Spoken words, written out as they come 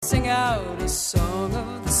out a song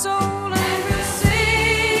of the soul. And we'll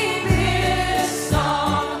sing this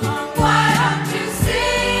song. Why don't you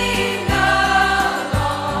sing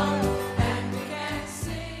along? And we can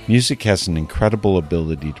sing. Music has an incredible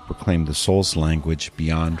ability to proclaim the soul's language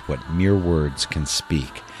beyond what mere words can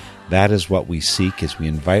speak. That is what we seek as we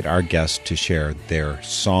invite our guests to share their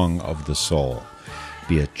song of the soul.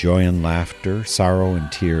 Be it joy and laughter, sorrow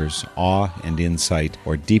and tears, awe and insight,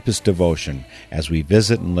 or deepest devotion, as we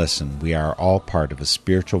visit and listen, we are all part of a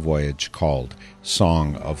spiritual voyage called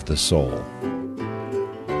Song of the Soul.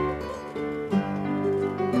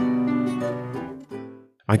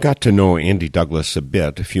 I got to know Andy Douglas a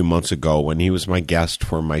bit a few months ago when he was my guest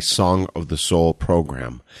for my Song of the Soul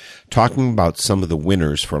program, talking about some of the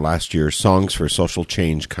winners for last year's Songs for Social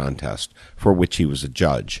Change contest, for which he was a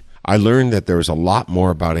judge. I learned that there was a lot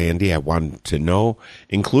more about Andy I wanted to know,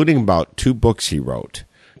 including about 2 books he wrote.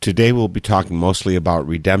 Today we'll be talking mostly about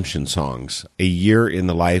Redemption Songs, a year in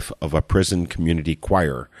the life of a prison community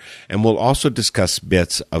choir, and we'll also discuss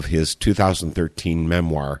bits of his 2013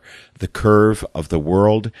 memoir, The Curve of the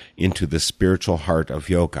World into the Spiritual Heart of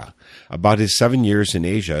Yoga, about his 7 years in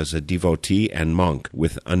Asia as a devotee and monk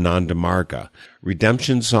with Ananda Marga.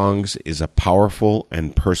 Redemption Songs is a powerful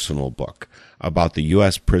and personal book about the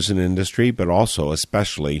U.S. prison industry, but also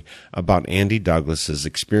especially about Andy Douglas's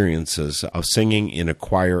experiences of singing in a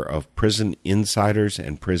choir of prison insiders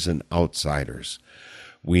and prison outsiders.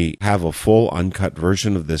 We have a full uncut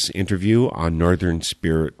version of this interview on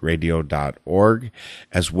northernspiritradio.org,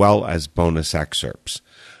 as well as bonus excerpts.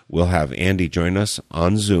 We'll have Andy join us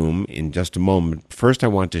on Zoom in just a moment. First, I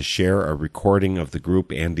want to share a recording of the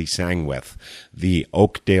group Andy sang with, the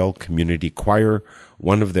Oakdale Community Choir,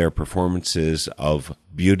 one of their performances of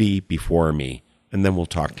Beauty Before Me, and then we'll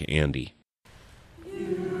talk to Andy.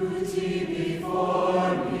 Beauty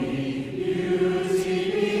before me,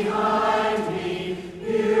 beauty behind me,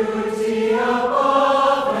 beauty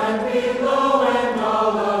above and below and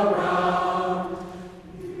all around.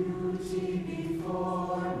 Beauty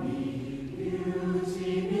before me,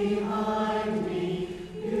 beauty behind me,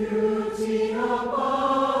 beauty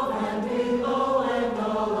above and below and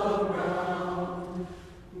all around.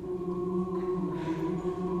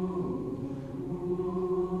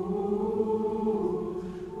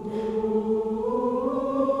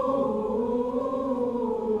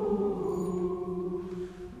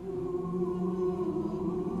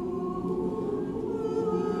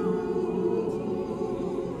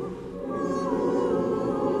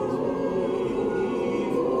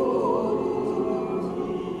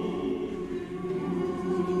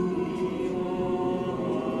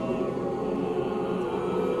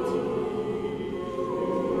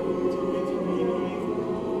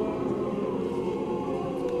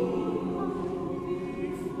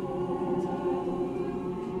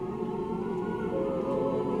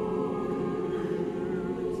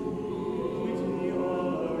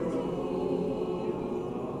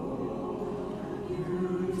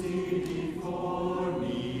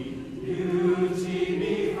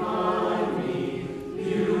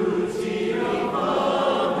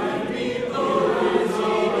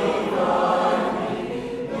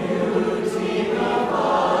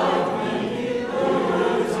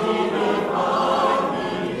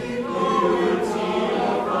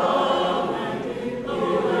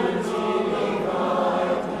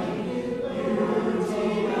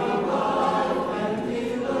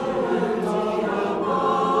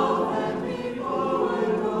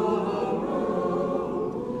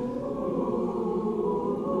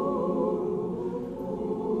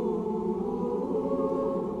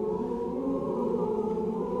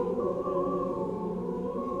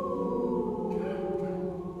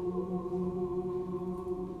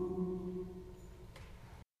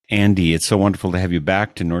 Andy, it's so wonderful to have you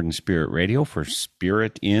back to Northern Spirit Radio for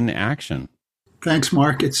Spirit in Action. Thanks,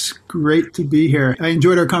 Mark. It's great to be here. I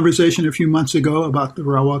enjoyed our conversation a few months ago about the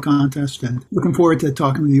Rawa contest and looking forward to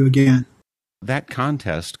talking with you again. That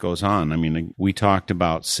contest goes on. I mean, we talked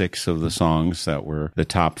about 6 of the songs that were the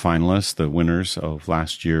top finalists, the winners of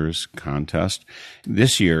last year's contest.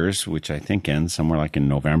 This year's, which I think ends somewhere like in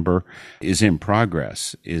November, is in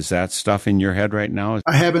progress. Is that stuff in your head right now?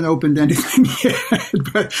 I haven't opened anything yet,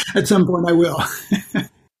 but at some point I will.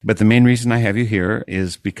 But the main reason I have you here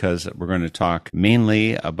is because we're going to talk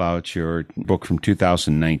mainly about your book from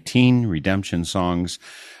 2019, Redemption Songs,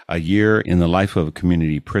 A Year in the Life of a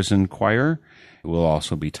Community Prison Choir. We'll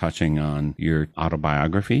also be touching on your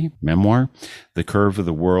autobiography, memoir, The Curve of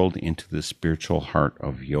the World into the Spiritual Heart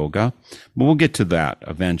of Yoga. But we'll get to that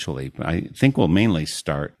eventually. I think we'll mainly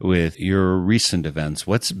start with your recent events.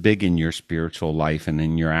 What's big in your spiritual life and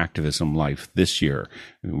in your activism life this year?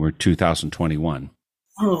 We're 2021.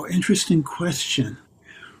 Oh, interesting question.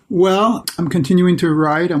 Well, I'm continuing to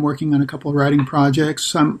write. I'm working on a couple of writing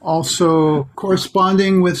projects. I'm also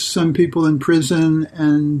corresponding with some people in prison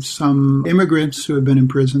and some immigrants who have been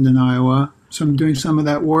imprisoned in Iowa. So I'm doing some of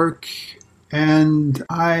that work. And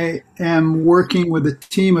I am working with a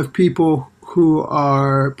team of people who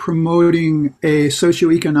are promoting a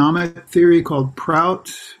socioeconomic theory called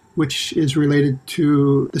Prout, which is related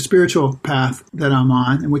to the spiritual path that I'm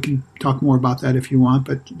on. And we can talk more about that if you want,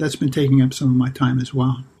 but that's been taking up some of my time as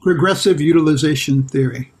well. Progressive utilization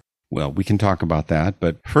theory. Well, we can talk about that,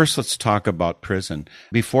 but first let's talk about prison.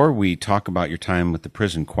 Before we talk about your time with the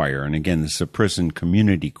prison choir, and again, this is a prison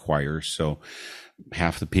community choir, so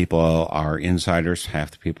half the people are insiders, half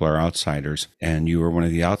the people are outsiders, and you were one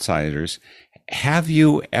of the outsiders. Have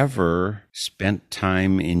you ever spent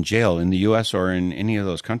time in jail in the U.S. or in any of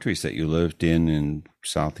those countries that you lived in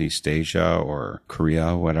Southeast Asia or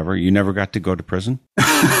Korea, whatever? You never got to go to prison?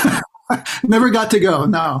 Never got to go,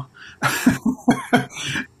 no.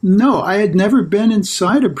 No, I had never been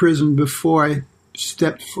inside a prison before I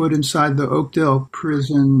stepped foot inside the Oakdale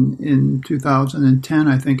prison in 2010,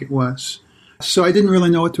 I think it was. So I didn't really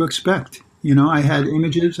know what to expect. You know, I had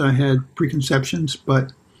images, I had preconceptions,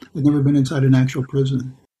 but I'd never been inside an actual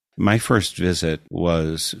prison. My first visit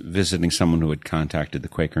was visiting someone who had contacted the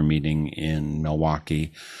Quaker meeting in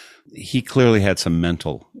Milwaukee. He clearly had some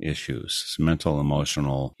mental issues, some mental,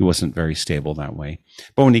 emotional. He wasn't very stable that way.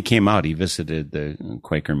 But when he came out, he visited the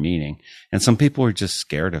Quaker meeting, and some people were just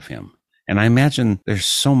scared of him. And I imagine there's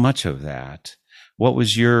so much of that. What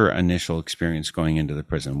was your initial experience going into the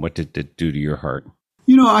prison? What did it do to your heart?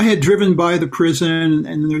 You know, I had driven by the prison,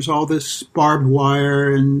 and there's all this barbed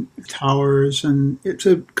wire and towers, and it's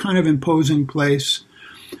a kind of imposing place.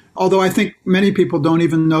 Although I think many people don't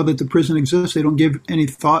even know that the prison exists. They don't give any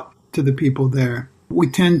thought to the people there. We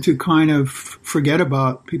tend to kind of forget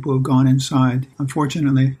about people who've gone inside,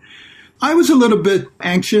 unfortunately. I was a little bit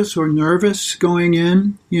anxious or nervous going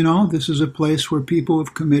in. You know, this is a place where people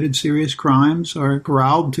who've committed serious crimes are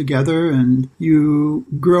corralled together, and you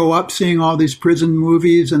grow up seeing all these prison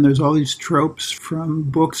movies, and there's all these tropes from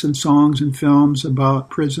books and songs and films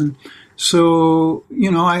about prison. So,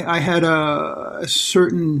 you know, I had a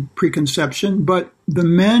certain preconception, but the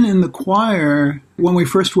men in the choir, when we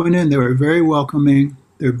first went in, they were very welcoming.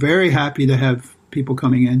 They're very happy to have people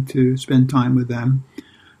coming in to spend time with them.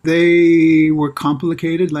 They were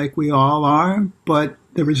complicated like we all are, but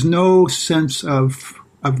there was no sense of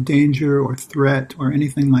danger or threat or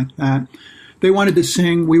anything like that. They wanted to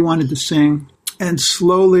sing. We wanted to sing. And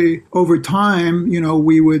slowly, over time, you know,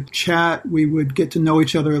 we would chat, we would get to know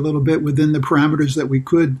each other a little bit within the parameters that we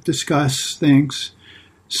could discuss things.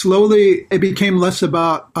 Slowly, it became less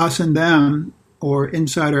about us and them, or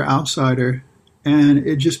insider, outsider, and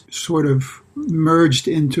it just sort of merged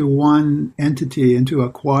into one entity, into a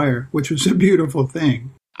choir, which was a beautiful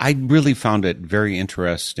thing. I really found it very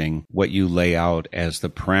interesting what you lay out as the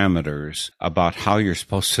parameters about how you're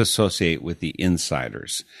supposed to associate with the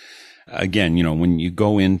insiders. Again, you know, when you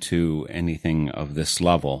go into anything of this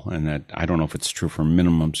level, and that I don't know if it's true for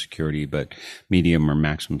minimum security, but medium or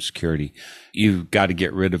maximum security, you've got to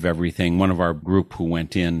get rid of everything. One of our group who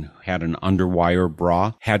went in had an underwire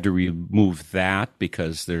bra, had to remove that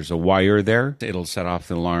because there's a wire there. It'll set off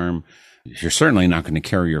the alarm. You're certainly not going to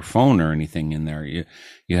carry your phone or anything in there. You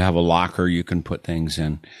have a locker you can put things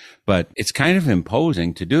in. But it's kind of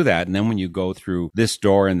imposing to do that. And then when you go through this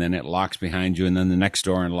door and then it locks behind you, and then the next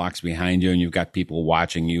door and locks behind you, and you've got people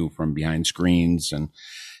watching you from behind screens, and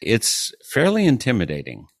it's fairly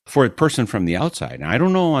intimidating for a person from the outside. And I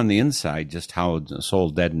don't know on the inside just how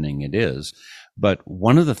soul deadening it is. But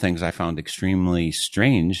one of the things I found extremely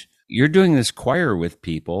strange, you're doing this choir with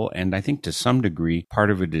people, and I think to some degree, part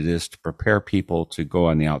of it is to prepare people to go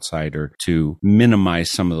on the outside or to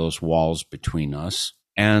minimize some of those walls between us.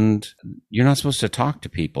 And you're not supposed to talk to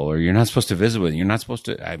people, or you're not supposed to visit with them. You're not supposed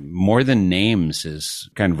to, more than names is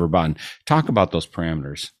kind of verboten. Talk about those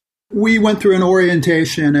parameters. We went through an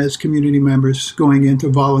orientation as community members going in to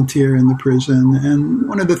volunteer in the prison. And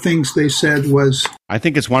one of the things they said was, I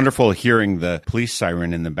think it's wonderful hearing the police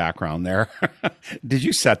siren in the background there. Did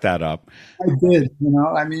you set that up? I did, you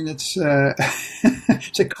know, I mean, it's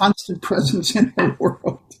it's a constant presence in our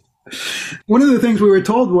world. One of the things we were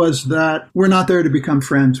told was that we're not there to become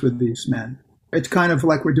friends with these men. It's kind of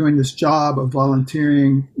like we're doing this job of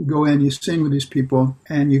volunteering. You go in, you sing with these people,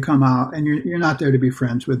 and you come out, and you're not there to be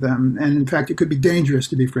friends with them. And in fact, it could be dangerous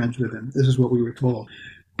to be friends with them. This is what we were told.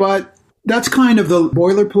 But that's kind of the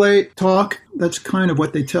boilerplate talk. That's kind of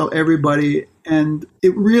what they tell everybody. And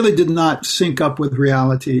it really did not sync up with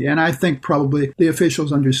reality. And I think probably the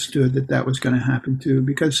officials understood that that was going to happen too.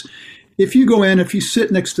 Because if you go in, if you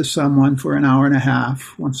sit next to someone for an hour and a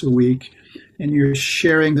half once a week, and you're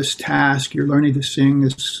sharing this task, you're learning to sing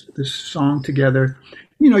this song together,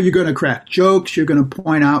 you're going to crack jokes, you're going to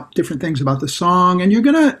point out different things about the song, and you're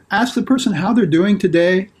going to ask the person how they're doing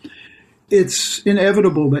today. It's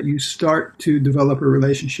inevitable that you start to develop a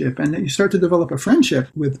relationship and that you start to develop a friendship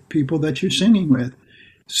with people that you're singing with.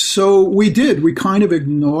 So we did. We kind of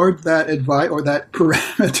ignored that advice or that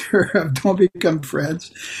parameter of don't become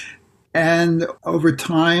friends. And over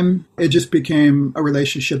time, it just became a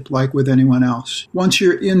relationship like with anyone else. Once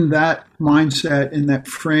you're in that mindset, in that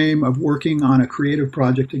frame of working on a creative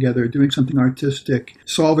project together, doing something artistic,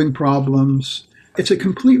 solving problems, it's a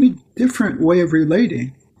completely different way of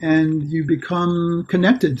relating. And you become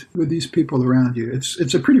connected with these people around you.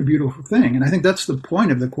 It's a pretty beautiful thing. And I think that's the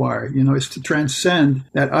point of the choir, is to transcend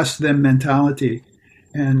that us-them mentality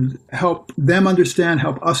and help them understand,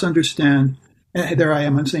 help us understand. And there I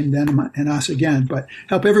am, I'm saying them and us again, but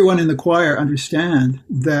help everyone in the choir understand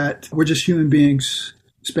that we're just human beings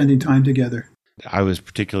spending time together. I was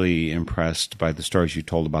particularly impressed by the stories you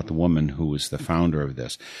told about the woman who was the founder of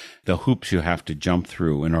this, the hoops you have to jump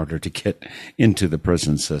through in order to get into the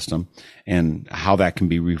prison system, and how that can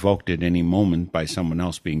be revoked at any moment by someone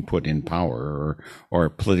else being put in power or a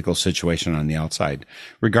political situation on the outside,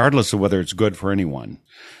 regardless of whether it's good for anyone.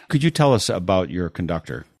 Could you tell us about your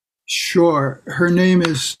conductor? Sure. Her name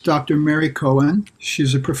is Dr. Mary Cohen.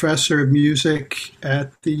 She's a professor of music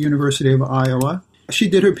at the University of Iowa. She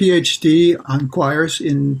did her PhD on choirs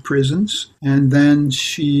in prisons, and then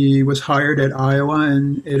she was hired at Iowa,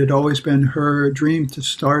 and it had always been her dream to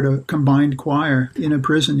start a combined choir in a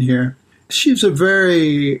prison here. She's a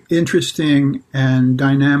very interesting and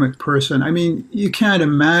dynamic person. I mean, you can't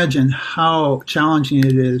imagine how challenging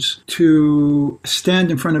it is to stand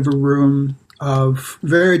in front of a room of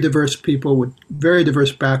very diverse people with very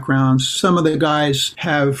diverse backgrounds. Some of the guys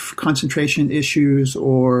have concentration issues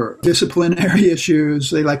or disciplinary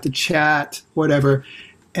issues. They like to chat, whatever.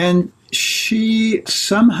 And she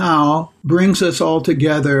somehow brings us all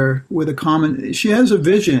together with a common, she has a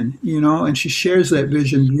vision, and she shares that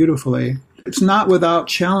vision beautifully. It's not without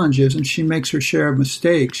challenges, and she makes her share of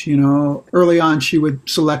mistakes, Early on, she would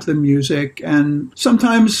select the music, and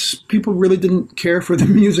sometimes people really didn't care for the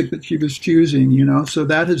music that she was choosing, So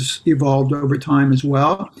that has evolved over time as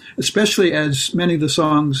well, especially as many of the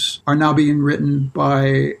songs are now being written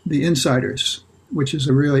by the insiders, which is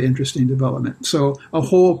a really interesting development. So a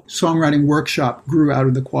whole songwriting workshop grew out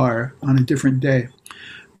of the choir on a different day.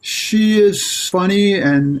 She is funny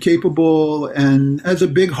and capable and has a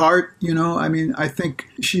big heart, I think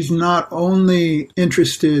she's not only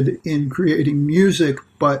interested in creating music,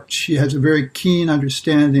 but she has a very keen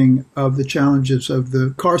understanding of the challenges of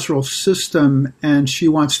the carceral system, and she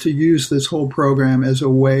wants to use this whole program as a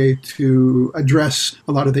way to address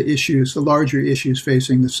a lot of the issues, the larger issues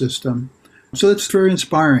facing the system. So that's very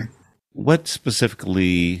inspiring. What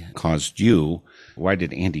specifically caused you? Why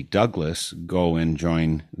did Andy Douglas go and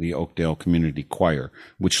join the Oakdale Community Choir,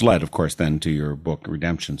 which led, of course, then to your book,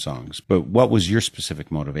 Redemption Songs? But what was your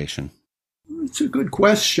specific motivation? It's a good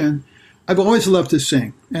question. I've always loved to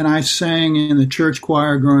sing, and I sang in the church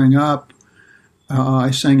choir growing up.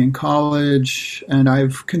 I sang in college, and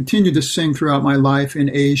I've continued to sing throughout my life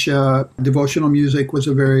in Asia. Devotional music was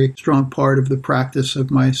a very strong part of the practice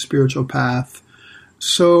of my spiritual path.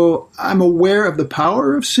 So I'm aware of the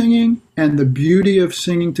power of singing and the beauty of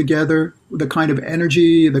singing together, the kind of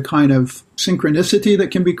energy, the kind of synchronicity that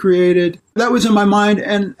can be created. That was in my mind.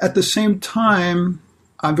 And at the same time,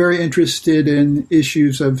 I'm very interested in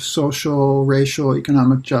issues of social, racial,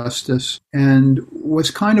 economic justice, and was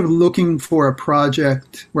kind of looking for a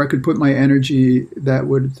project where I could put my energy that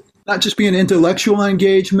would not just be an intellectual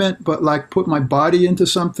engagement, but like put my body into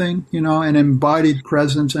something, an embodied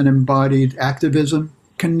presence and embodied activism,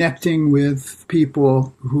 connecting with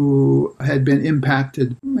people who had been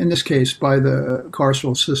impacted, in this case, by the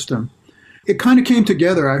carceral system. It kind of came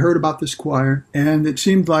together. I heard about this choir, and it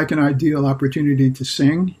seemed like an ideal opportunity to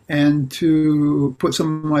sing and to put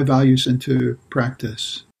some of my values into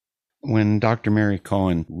practice. When Dr. Mary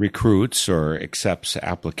Cohen recruits or accepts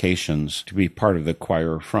applications to be part of the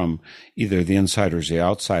choir from either the insiders or the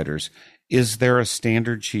outsiders, is there a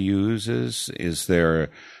standard she uses? Is there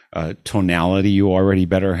tonality you already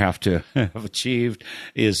better have to have achieved?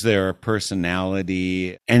 Is there a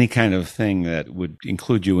personality, any kind of thing that would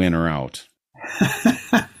include you in or out?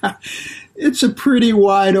 It's a pretty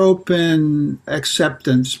wide open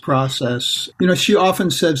acceptance process. She often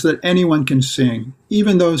says that anyone can sing,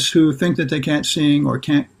 even those who think that they can't sing or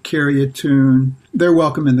can't carry a tune. They're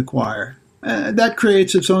welcome in the choir. That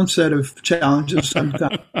creates its own set of challenges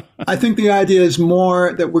sometimes. I think the idea is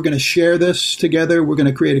more that we're going to share this together. We're going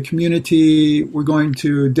to create a community. We're going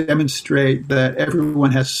to demonstrate that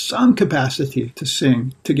everyone has some capacity to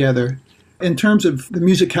sing together. In terms of the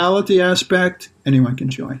musicality aspect, anyone can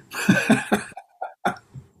join.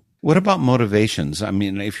 What about motivations? I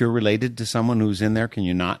mean, if you're related to someone who's in there, can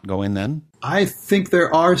you not go in then? I think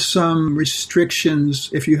there are some restrictions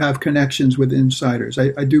if you have connections with insiders.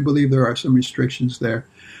 I do believe there are some restrictions there.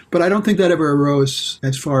 But I don't think that ever arose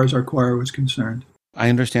as far as our choir was concerned. I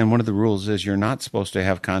understand one of the rules is you're not supposed to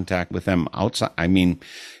have contact with them outside. I mean,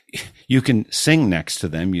 you can sing next to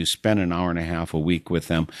them. You spend an hour and a half a week with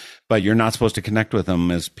them, but you're not supposed to connect with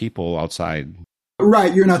them as people outside.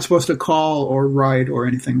 Right. You're not supposed to call or write or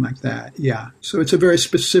anything like that. Yeah. So it's a very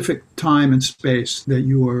specific time and space that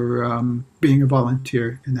you are being a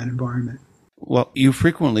volunteer in that environment. Well, you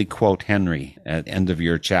frequently quote Henry at the end of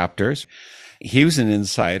your chapters. He was an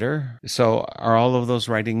insider. So are all of those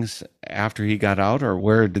writings after he got out, or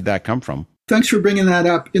where did that come from? Thanks for bringing that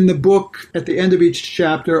up. In the book, at the end of each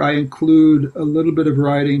chapter, I include a little bit of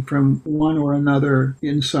writing from one or another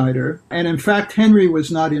insider. And in fact, Henry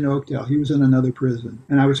was not in Oakdale. He was in another prison,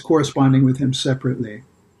 and I was corresponding with him separately.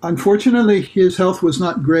 Unfortunately, his health was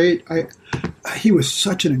not great. He was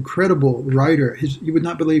such an incredible writer. You would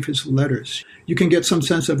not believe his letters. You can get some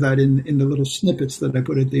sense of that in the little snippets that I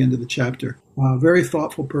put at the end of the chapter. Very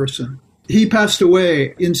thoughtful person. He passed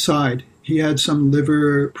away inside. He had some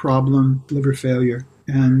liver problem, liver failure,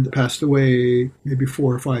 and passed away maybe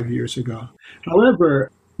 4 or 5 years ago.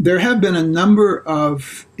 However, there have been a number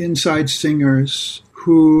of inside singers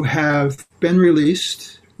who have been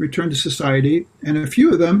released, returned to society, and a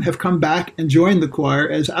few of them have come back and joined the choir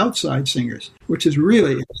as outside singers, which is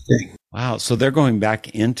really interesting. Wow. So they're going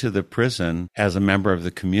back into the prison as a member of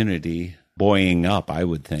the community, buoying up, I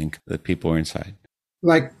would think, that people are inside.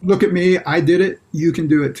 Like, look at me, I did it, you can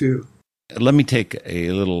do it too. Let me take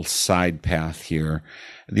a little side path here.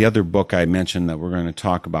 The other book I mentioned that we're going to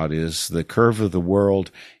talk about is The Curve of the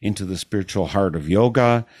World into the Spiritual Heart of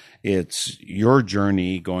Yoga. It's your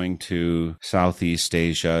journey going to Southeast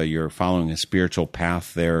Asia. You're following a spiritual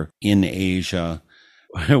path there in Asia.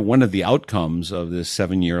 One of the outcomes of this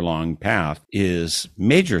 7-year-long path is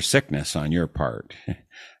major sickness on your part.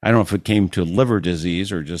 I don't know if it came to liver disease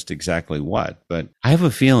or just exactly what, but I have a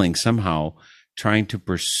feeling somehow trying to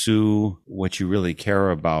pursue what you really care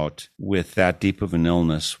about with that deep of an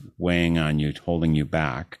illness weighing on you, holding you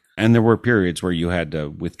back. And there were periods where you had to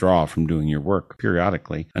withdraw from doing your work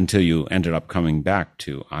periodically until you ended up coming back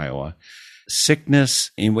to Iowa. Sickness,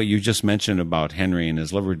 in what you just mentioned about Henry and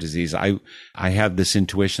his liver disease, I have this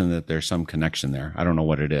intuition that there's some connection there. I don't know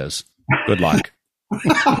what it is. Good luck.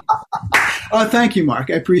 Oh, thank you, Mark.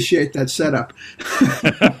 I appreciate that setup.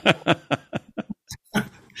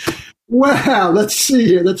 Well, let's see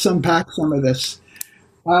here. Let's unpack some of this.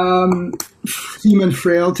 Human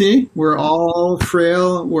frailty. We're all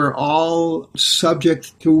frail. We're all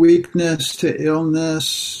subject to weakness, to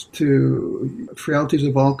illness, to frailties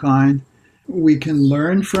of all kind. We can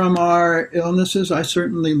learn from our illnesses. I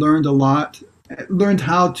certainly learned a lot. Learned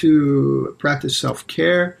how to practice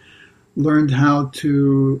self-care. Learned how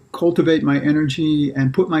to cultivate my energy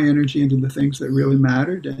and put my energy into the things that really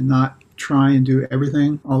mattered and not try and do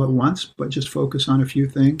everything all at once, but just focus on a few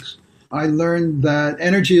things. I learned that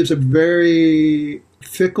energy is a very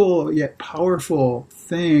fickle yet powerful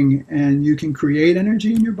thing, and you can create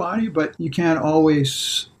energy in your body, but you can't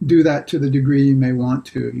always do that to the degree you may want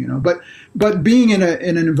to, you know. But being in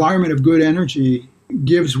an environment of good energy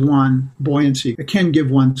gives one buoyancy. It can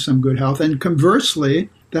give one some good health. And conversely,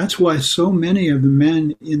 that's why so many of the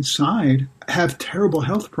men inside have terrible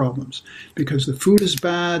health problems, because the food is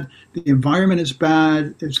bad, the environment is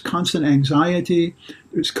bad, there's constant anxiety,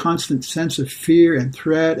 there's constant sense of fear and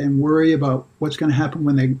threat and worry about what's going to happen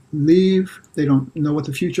when they leave. They don't know what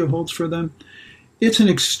the future holds for them. It's an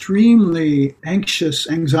extremely anxious,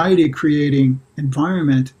 anxiety-creating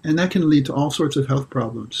environment, and that can lead to all sorts of health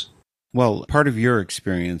problems. Well, part of your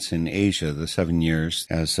experience in Asia, the 7 years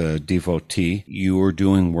as a devotee, you were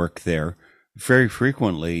doing work there. Very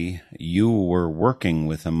frequently, you were working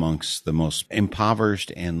with amongst the most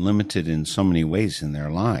impoverished and limited in so many ways in their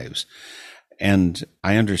lives. And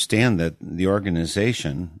I understand that the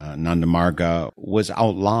organization, Nanda Marga, was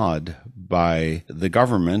outlawed by the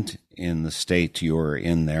government in the state you were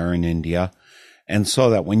in there in India. And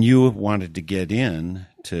so that when you wanted to get in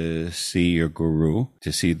to see your guru,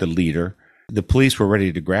 to see the leader, the police were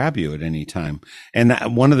ready to grab you at any time. And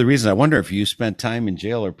one of the reasons I wonder if you spent time in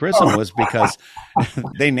jail or prison was because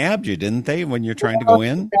they nabbed you, didn't they, when you're trying to go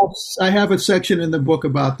in? Yes, I have a section in the book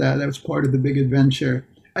about that. That was part of the big adventure.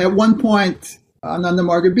 At one point, Nanda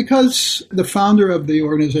Marga, because the founder of the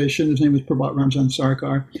organization, his name was Prabhat Ramzan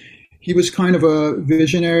Sarkar, he was kind of a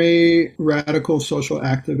visionary, radical social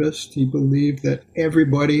activist. He believed that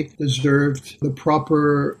everybody deserved the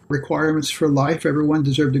proper requirements for life. Everyone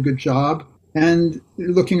deserved a good job. And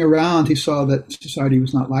looking around, he saw that society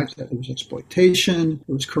was not like that. There was exploitation,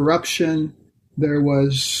 there was corruption, there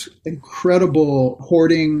was incredible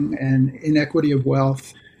hoarding and inequity of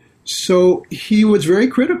wealth. So he was very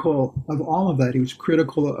critical of all of that. He was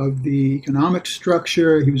critical of the economic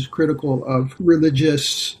structure. He was critical of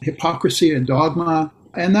religious hypocrisy and dogma.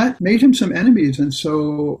 And that made him some enemies. And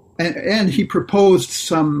so, and he proposed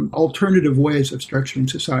some alternative ways of structuring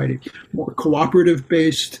society, more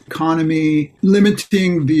cooperative-based economy,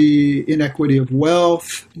 limiting the inequity of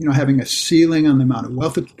wealth, having a ceiling on the amount of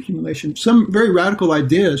wealth accumulation, some very radical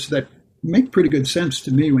ideas that make pretty good sense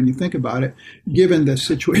to me when you think about it, given the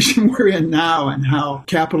situation we're in now and how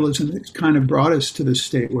capitalism has kind of brought us to the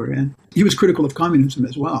state we're in. He was critical of communism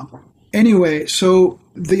as well. Anyway, so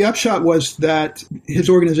the upshot was that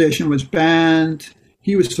his organization was banned.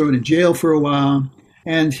 He was thrown in jail for a while.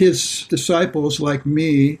 And his disciples, like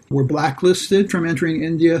me, were blacklisted from entering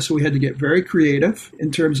India. So we had to get very creative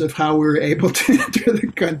in terms of how we were able to enter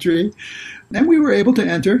the country. And we were able to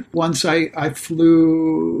enter. Once I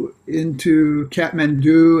flew into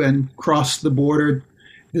Kathmandu and crossed the border,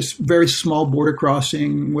 this very small border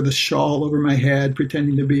crossing with a shawl over my head,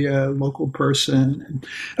 pretending to be a local person.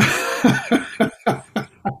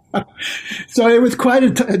 So it was quite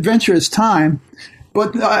an adventurous time.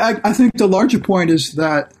 But I think the larger point is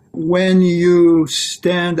that when you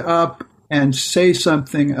stand up and say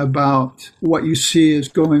something about what you see is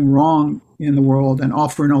going wrong in the world and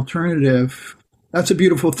offer an alternative, that's a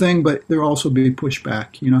beautiful thing, but there'll also be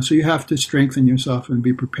pushback, so you have to strengthen yourself and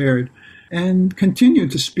be prepared and continue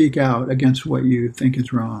to speak out against what you think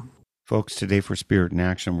is wrong. Folks, today for Spirit in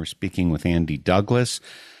Action, we're speaking with Andy Douglas.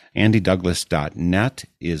 AndyDouglas.net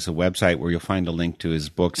is a website where you'll find a link to his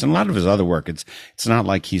books and a lot of his other work. It's not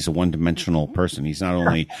like he's a one-dimensional person. He's not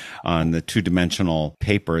only on the two-dimensional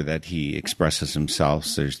paper that he expresses himself.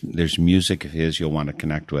 There's music of his you'll want to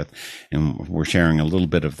connect with, and we're sharing a little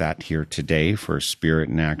bit of that here today for Spirit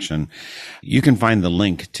in Action. You can find the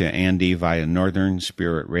link to Andy via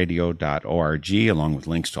northernspiritradio.org, along with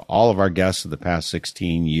links to all of our guests of the past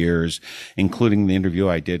 16 years, including the interview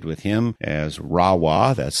I did with him as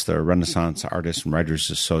RAWA. That's the Renaissance Artists and Writers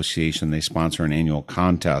Association. They sponsor an annual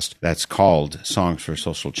contest that's called Songs for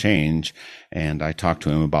Social Change. And I talked to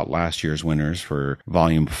him about last year's winners for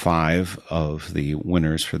Volume 5 of the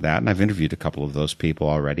winners for that. And I've interviewed a couple of those people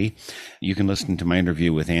already. You can listen to my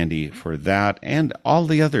interview with Andy for that and all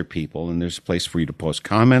the other people. And there's a place for you to post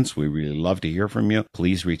comments. We really love to hear from you.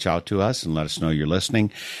 Please reach out to us and let us know you're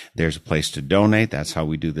listening. There's a place to donate. That's how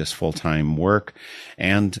we do this full-time work.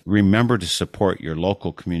 And remember to support your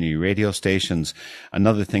local community radio stations.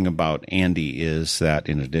 Another thing about Andy is that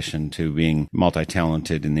in addition to being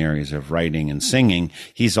multi-talented in the areas of writing and singing,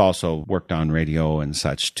 he's also worked on radio and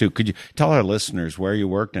such too. Could you tell our listeners where you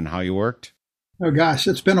worked and how you worked? Oh gosh,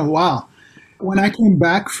 it's been a while. When I came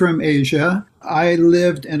back from Asia, I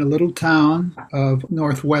lived in a little town of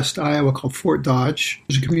northwest Iowa called Fort Dodge.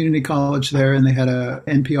 There's a community college there, and they had a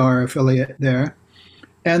NPR affiliate there.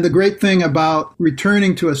 And the great thing about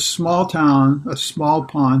returning to a small town, a small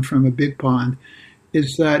pond from a big pond,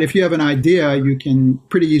 is that if you have an idea, you can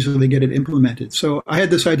pretty easily get it implemented. So I had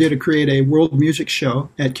this idea to create a world music show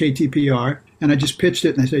at KTPR, and I just pitched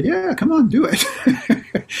it, and I said, yeah, come on, do it.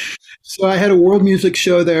 So I had a world music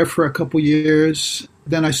show there for a couple years.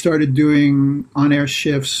 Then I started doing on-air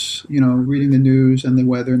shifts, reading the news and the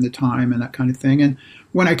weather and the time and that kind of thing. And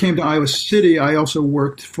when I came to Iowa City, I also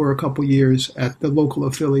worked for a couple years at the local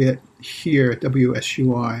affiliate here at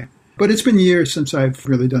WSUI. But it's been years since I've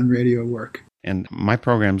really done radio work. And my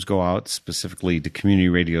programs go out specifically to community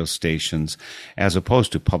radio stations as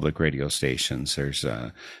opposed to public radio stations. There's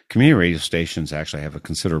community radio stations actually have a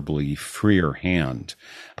considerably freer hand.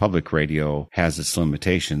 Public radio has its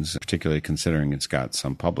limitations, particularly considering it's got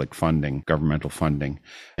some public funding, governmental funding.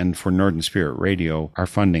 And for Northern Spirit Radio, our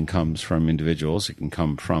funding comes from individuals. It can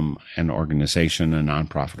come from an organization, a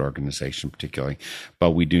nonprofit organization particularly,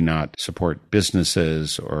 but we do not support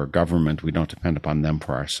businesses or government. We don't depend upon them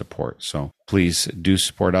for our support. So please do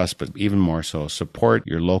support us, but even more so, support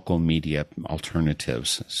your local media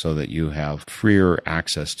alternatives so that you have freer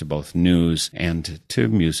access to both news and to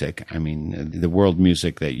music. I mean, the world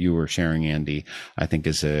music that you were sharing, Andy, I think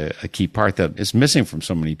is a key part that is missing from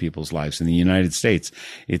so many people's lives. In the United States,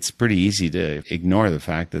 it's pretty easy to ignore the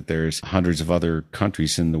fact that there's hundreds of other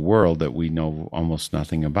countries in the world that we know almost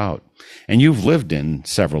nothing about. And you've lived in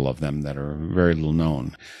several of them that are very little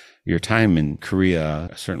known. Your time in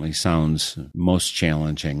Korea certainly sounds most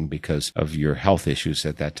challenging because of your health issues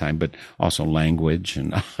at that time, but also language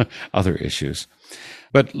and other issues.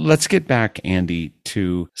 But let's get back, Andy,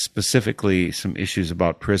 to specifically some issues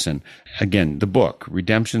about prison. Again, the book,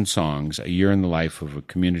 Redemption Songs, A Year in the Life of a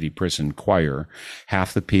Community Prison Choir.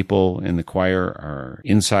 Half the people in the choir are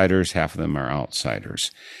insiders, half of them are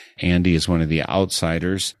outsiders. Andy is one of the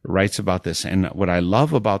outsiders, writes about this. And what I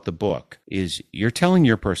love about the book is you're telling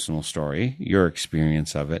your personal story, your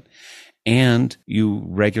experience of it, and you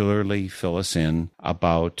regularly fill us in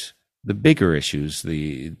about the bigger issues,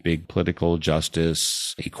 the big political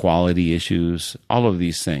justice, equality issues, all of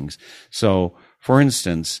these things. So, for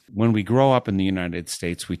instance, when we grow up in the United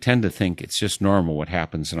States, we tend to think it's just normal what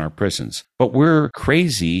happens in our prisons. But we're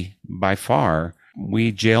crazy by far.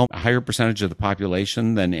 We jail a higher percentage of the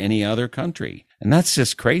population than any other country. And that's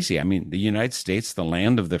just crazy. I mean, the United States, the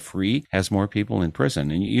land of the free, has more people in prison.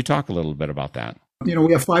 And you talk a little bit about that. You know,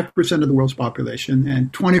 we have 5% of the world's population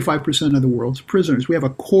and 25% of the world's prisoners. We have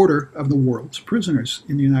a quarter of the world's prisoners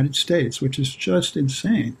in the United States, which is just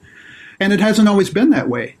insane. And it hasn't always been that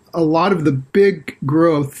way. A lot of the big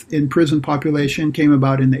growth in prison population came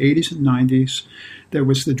about in the 80s and 90s. There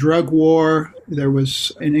was the drug war. There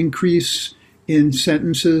was an increase in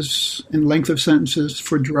sentences, in length of sentences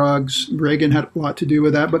for drugs. Reagan had a lot to do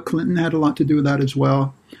with that, but Clinton had a lot to do with that as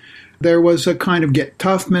well. There was a kind of get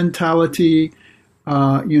tough mentality.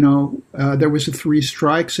 There was a 3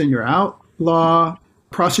 strikes and you're out law.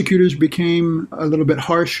 Prosecutors became a little bit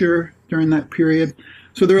harsher during that period.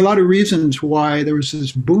 So there are a lot of reasons why there was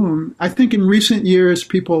this boom. I think in recent years,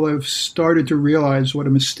 people have started to realize what a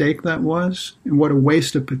mistake that was and what a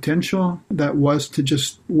waste of potential that was to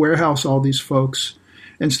just warehouse all these folks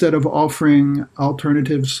instead of offering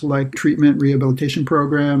alternatives like treatment, rehabilitation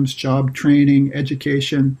programs, job training,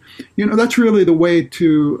 education. You know, that's really the way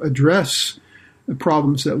to address the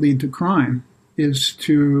problems that lead to crime, is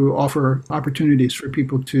to offer opportunities for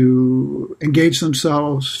people to engage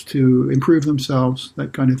themselves, to improve themselves,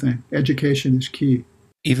 that kind of thing. Education is key.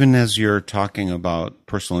 Even as you're talking about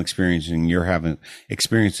personal experiences you're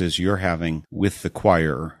having with the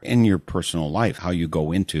choir in your personal life, how you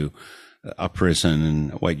go into a prison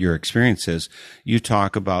and what your experience is, you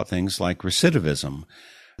talk about things like recidivism.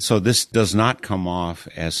 So this does not come off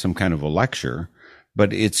as some kind of a lecture,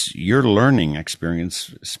 but it's your learning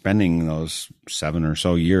experience, spending those 7 or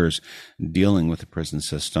so years dealing with the prison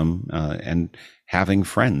system and having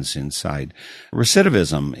friends inside.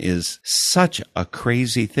 Recidivism is such a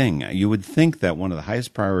crazy thing. You would think that one of the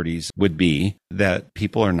highest priorities would be that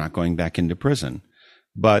people are not going back into prison.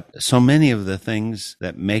 But so many of the things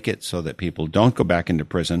that make it so that people don't go back into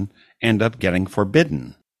prison end up getting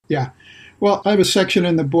forbidden. Yeah. Well, I have a section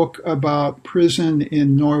in the book about prison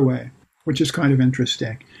in Norway, which is kind of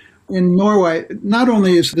interesting. In Norway, not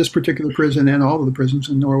only is this particular prison and all of the prisons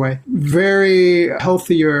in Norway very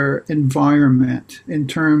healthier environment in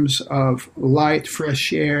terms of light,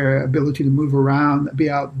 fresh air, ability to move around, be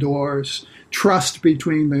outdoors, trust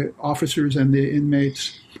between the officers and the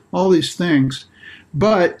inmates, all these things.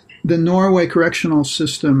 But the Norway correctional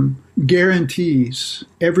system guarantees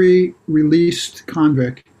every released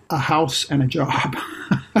convict a house and a job.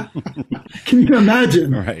 Can you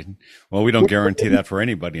imagine? Right. Well, we don't guarantee that for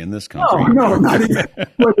anybody in this country. No, not even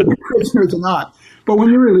whether the prisoners or not. But when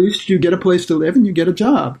you're released, you get a place to live and you get a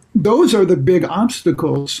job. Those are the big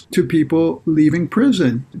obstacles to people leaving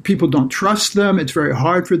prison. People don't trust them. It's very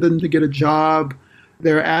hard for them to get a job.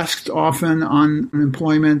 They're asked often on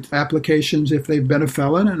employment applications if they've been a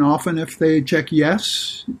felon, and often if they check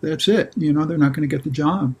yes, that's it. You know, they're not going to get the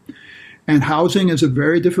job. And housing is a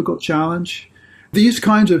very difficult challenge. These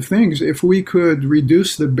kinds of things, if we could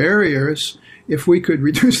reduce the barriers, if we could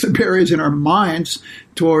reduce the barriers in our minds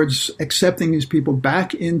towards accepting these people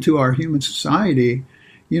back into our human society,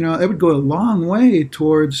 it would go a long way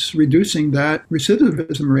towards reducing that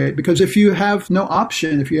recidivism rate. Because if you have no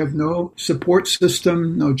option, if you have no support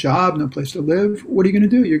system, no job, no place to live, what are you going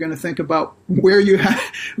to do? You're going to think about where you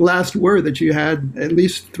last were that you had at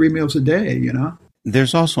least 3 meals a day,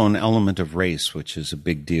 There's also an element of race, which is a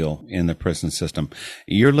big deal in the prison system.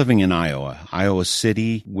 You're living in Iowa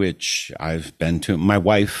City, which I've been to. My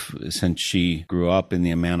wife, since she grew up in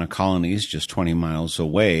the Amana colonies, just 20 miles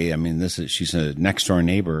away. I mean, she's a next door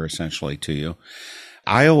neighbor essentially to you.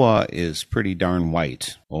 Iowa is pretty darn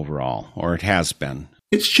white overall, or it has been.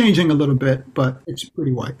 It's changing a little bit, but it's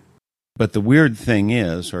pretty white. But the weird thing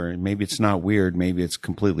is, or maybe it's not weird, maybe it's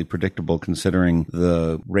completely predictable considering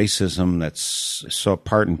the racism that's so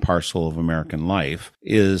part and parcel of American life,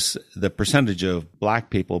 is the percentage of black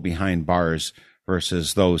people behind bars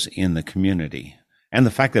versus those in the community. And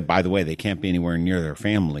the fact that, by the way, they can't be anywhere near their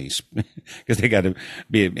families because they got to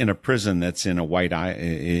be in a prison that's in a white,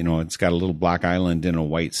 it's got a little black island in a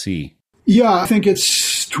white sea. Yeah, I think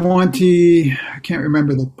it's 20, I can't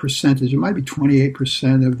remember the percentage. It might be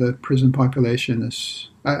 28% of the prison population is,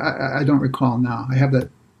 I don't recall now. I have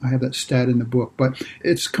that stat in the book, but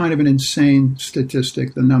it's kind of an insane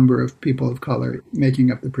statistic, the number of people of color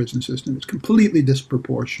making up the prison system. It's completely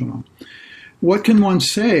disproportional. What can one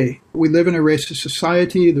say? We live in a racist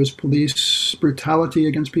society. There's police brutality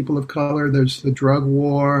against people of color. There's the drug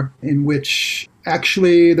war in which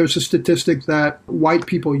actually there's a statistic that white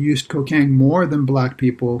people used cocaine more than black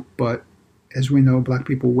people, but as we know, black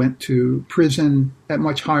people went to prison at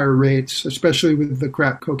much higher rates, especially with the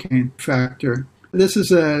crack cocaine factor. This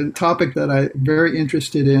is a topic that I'm very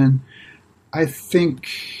interested in. I think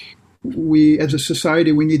we, as a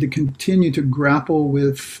society, we need to continue to grapple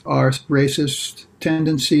with our racist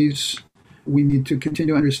tendencies. We need to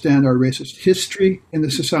continue to understand our racist history in the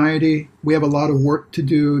society. We have a lot of work to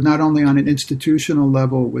do, not only on an institutional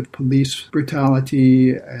level with police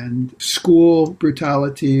brutality and school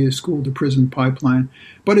brutality, school to prison pipeline,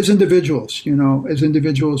 but as individuals,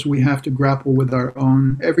 we have to grapple with our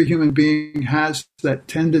own. Every human being has that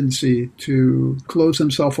tendency to close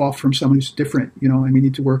himself off from someone who's different, and we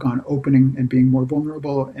need to work on opening and being more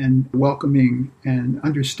vulnerable and welcoming and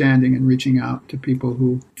understanding and reaching out to people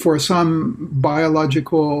who, for some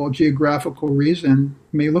biological, geographical reason,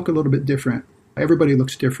 may look a little bit different. Everybody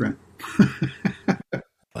looks different.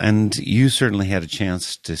 And you certainly had a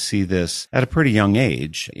chance to see this at a pretty young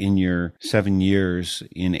age in your 7 years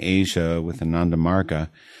in Asia with Ananda Marga,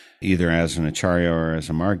 either as an Acharya or as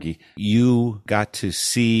a Margi. You got to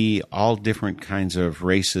see all different kinds of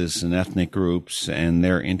races and ethnic groups and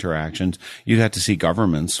their interactions. You got to see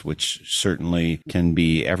governments, which certainly can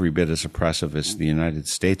be every bit as oppressive as the United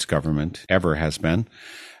States government ever has been.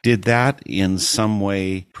 Did that in some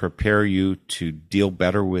way prepare you to deal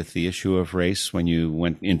better with the issue of race when you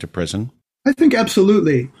went into prison? I think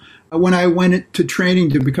absolutely. When I went to training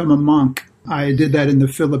to become a monk, I did that in the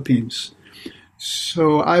Philippines.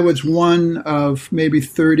 So I was one of maybe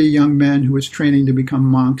 30 young men who was training to become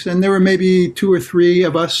monks. And there were maybe 2 or 3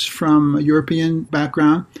 of us from a European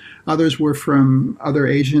background. Others were from other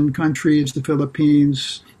Asian countries, the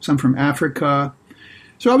Philippines, some from Africa.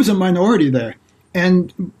 So I was a minority there.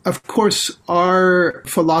 And of course, our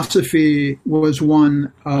philosophy was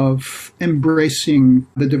one of embracing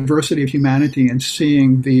the diversity of humanity and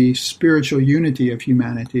seeing the spiritual unity of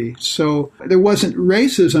humanity. So there wasn't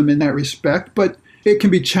racism in that respect, but it can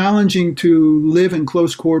be challenging to live in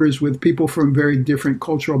close quarters with people from very different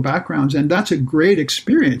cultural backgrounds. And that's a great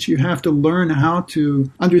experience. You have to learn how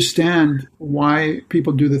to understand why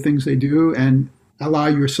people do the things they do and allow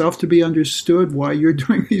yourself to be understood, why you're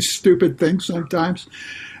doing these stupid things sometimes.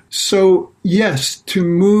 So, yes, to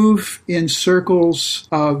move in circles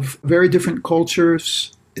of very different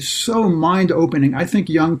cultures is so mind-opening. I think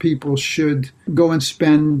young people should go and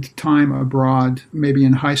spend time abroad, maybe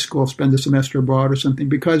in high school, spend a semester abroad or something,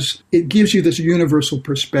 because it gives you this universal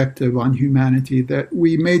perspective on humanity that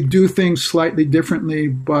we may do things slightly differently,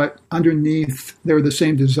 but underneath there are the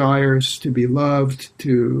same desires to be loved,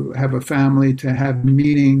 to have a family, to have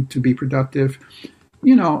meaning, to be productive.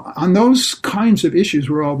 On those kinds of issues,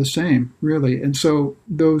 we're all the same, really. And so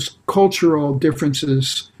those cultural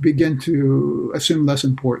differences begin to assume less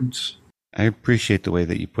importance. I appreciate the way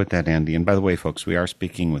that you put that, Andy. And by the way, folks, we are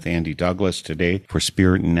speaking with Andy Douglas today for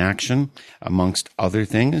Spirit in Action. Amongst other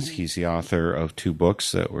things, he's the author of 2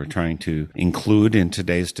 books that we're trying to include in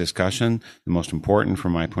today's discussion. The most important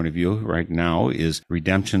from my point of view right now is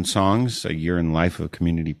Redemption Songs, A Year in the Life of a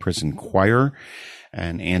Community Prison Choir.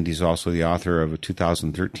 And Andy's also the author of a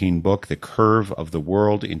 2013 book, The Curve of the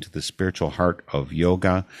World into the Spiritual Heart of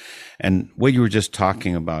Yoga. And what you were just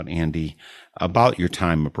talking about, Andy, about your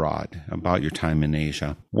time abroad, about your time in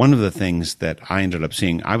Asia. One of the things that I ended up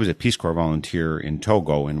seeing, I was a Peace Corps volunteer in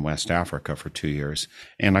Togo in West Africa for 2 years,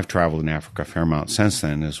 and I've traveled in Africa a fair amount since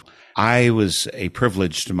then. I was a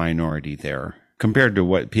privileged minority there. Compared to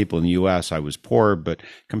what people in the U.S., I was poor, but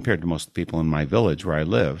compared to most people in my village where I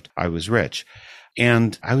lived, I was rich.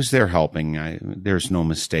 And I was there helping. There's no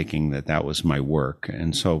mistaking that was my work.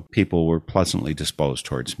 And so people were pleasantly disposed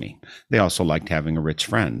towards me. They also liked having a rich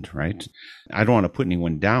friend, right? I don't want to put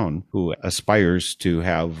anyone down who aspires to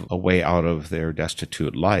have a way out of their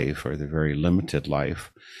destitute life or their very limited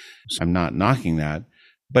life. So I'm not knocking that.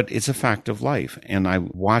 But it's a fact of life, and I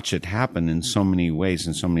watch it happen in so many ways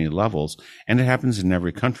and so many levels, and it happens in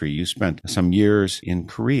every country. You spent some years in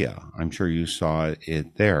Korea. I'm sure you saw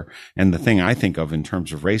it there. And the thing I think of in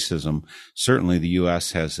terms of racism, certainly the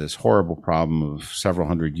U.S. has this horrible problem of several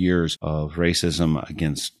hundred years of racism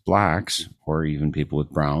against blacks, or even people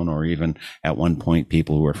with brown, or even at one point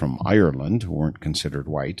people who were from Ireland who weren't considered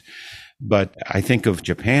white. But I think of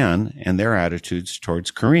Japan and their attitudes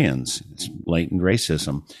towards Koreans. It's blatant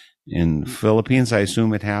racism. In Philippines, I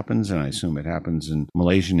assume it happens, and I assume it happens in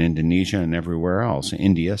Malaysia and Indonesia and everywhere else.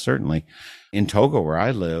 India, certainly. In Togo, where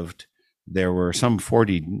I lived, there were some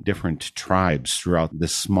 40 different tribes throughout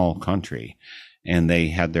this small country, and they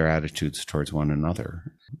had their attitudes towards one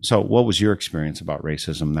another. So what was your experience about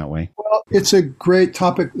racism that way? Well, it's a great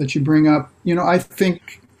topic that you bring up. I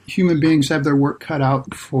think human beings have their work cut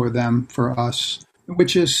out for them, for us,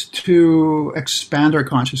 which is to expand our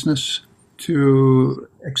consciousness, to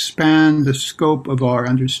expand the scope of our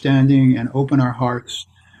understanding and open our hearts.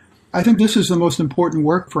 I think this is the most important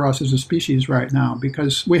work for us as a species right now,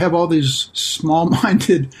 because we have all these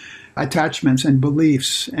small-minded attachments and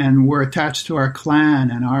beliefs, and we're attached to our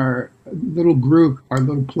clan and our little group, our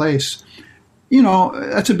little place.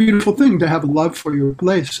 That's a beautiful thing to have love for your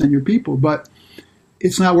place and your people, but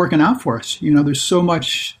it's not working out for us. There's so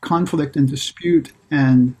much conflict and dispute,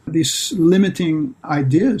 and these limiting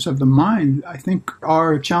ideas of the mind. I think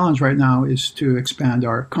our challenge right now is to expand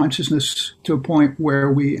our consciousness to a point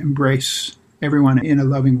where we embrace everyone in a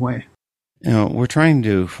loving way. We're trying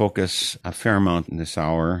to focus a fair amount in this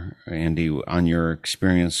hour, Andy, on your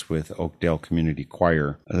experience with Oakdale Community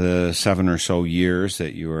Choir, the 7 or so years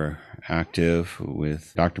that you were active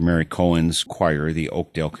with Dr. Mary Cohen's choir, the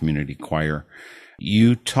Oakdale Community Choir.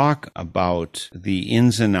 You talk about the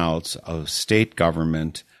ins and outs of state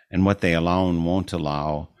government and what they allow and won't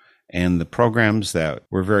allow, and the programs that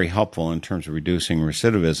were very helpful in terms of reducing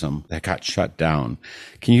recidivism that got shut down.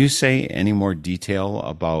 Can you say any more detail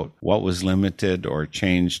about what was limited or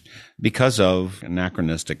changed because of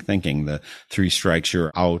anachronistic thinking, the 3 strikes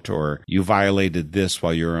you're out, or you violated this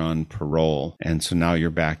while you're on parole, and so now you're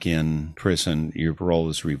back in prison, your parole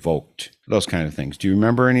is revoked, those kind of things. Do you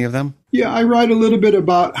remember any of them? Yeah, I write a little bit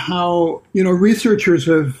about how, researchers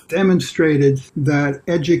have demonstrated that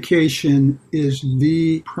education is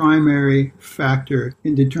the primary factor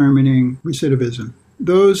in determining recidivism.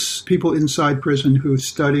 Those people inside prison who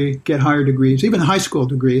study, get higher degrees, even high school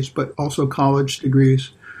degrees, but also college degrees,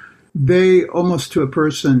 they almost to a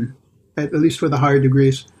person, at least for the higher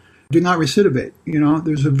degrees, do not recidivate.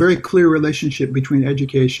 There's a very clear relationship between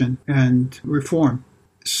education and reform.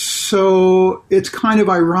 So it's kind of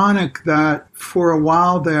ironic that for a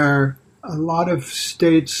while there, a lot of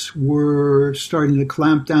states were starting to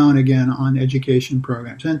clamp down again on education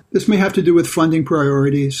programs. And this may have to do with funding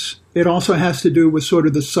priorities. It also has to do with sort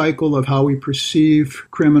of the cycle of how we perceive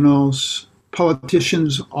criminals.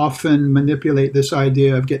 Politicians often manipulate this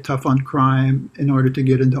idea of get tough on crime in order to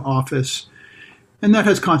get into office. And that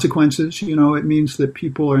has consequences. It means that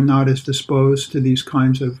people are not as disposed to these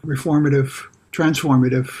kinds of reformative,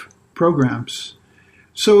 transformative programs.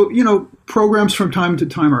 So, programs from time to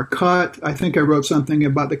time are cut. I think I wrote something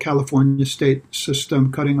about the California state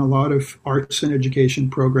system cutting a lot of arts and education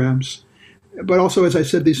programs. But also, as I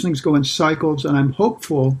said, these things go in cycles, and I'm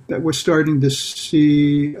hopeful that we're starting to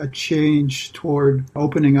see a change toward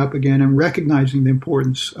opening up again and recognizing the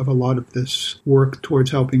importance of a lot of this work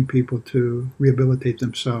towards helping people to rehabilitate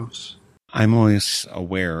themselves. I'm always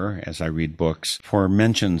aware, as I read books, for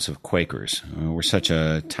mentions of Quakers. We're such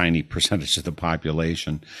a tiny percentage of the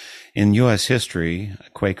population. In U.S. history,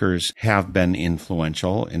 Quakers have been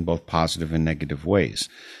influential in both positive and negative ways.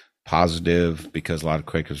 Positive because a lot of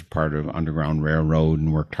Quakers were part of Underground Railroad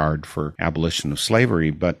and worked hard for abolition of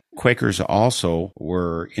slavery, but Quakers also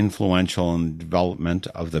were influential in the development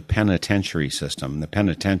of the penitentiary system. The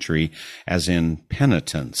penitentiary as in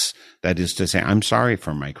penitence. That is to say, I'm sorry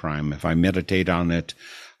for my crime. If I meditate on it,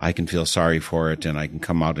 I can feel sorry for it and I can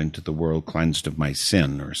come out into the world cleansed of my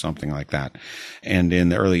sin or something like that. And in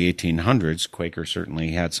the early 1800s, Quakers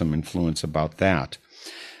certainly had some influence about that.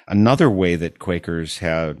 Another way that Quakers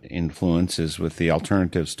had influence is with the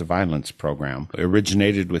Alternatives to Violence program. It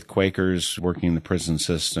originated with Quakers working in the prison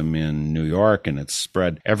system in New York, and it's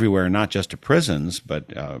spread everywhere, not just to prisons, but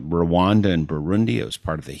Rwanda and Burundi. It was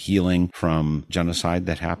part of the healing from genocide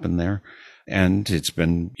that happened there. And it's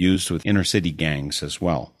been used with inner city gangs as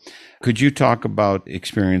well. Could you talk about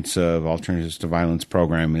experience of Alternatives to Violence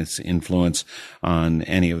program, its influence on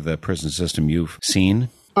any of the prison system you've seen?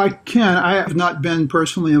 I can. I have not been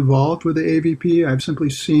personally involved with the AVP. I've simply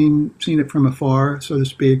seen it from afar, so to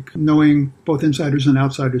speak, knowing both insiders and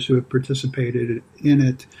outsiders who have participated in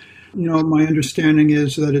it. You know, my understanding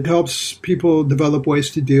is that it helps people develop ways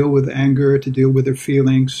to deal with anger, to deal with their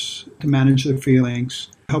feelings, to manage their feelings.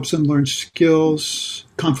 It helps them learn skills,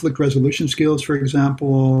 conflict resolution skills, for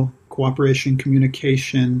example, cooperation,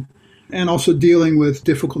 communication, and also dealing with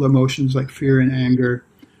difficult emotions like fear and anger.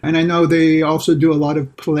 And I know they also do a lot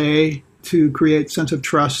of play to create sense of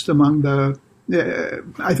trust among the,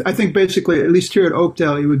 I think basically, at least here at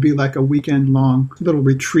Oakdale, it would be like a weekend-long little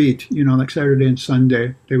retreat, you know, like Saturday and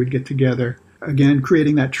Sunday, they would get together. Again,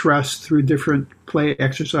 creating that trust through different play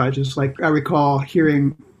exercises. Like I recall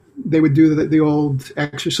hearing they would do the old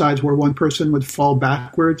exercise where one person would fall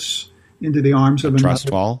backwards into the arms of another. Trust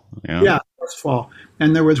fall? Yeah, trust fall.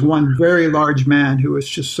 And there was one very large man who was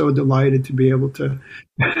just so delighted to be able to.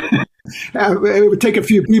 It would take a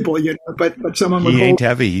few people, you know, but someone would. He ain't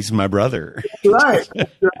heavy. He's my brother. Right.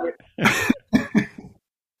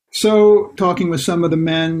 So, talking with some of the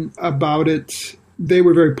men about it, they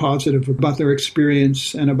were very positive about their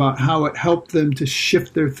experience and about how it helped them to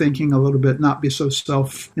shift their thinking a little bit, not be so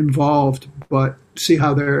self-involved, but see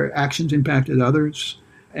how their actions impacted others.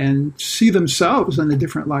 And see themselves in a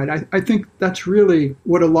different light. I think that's really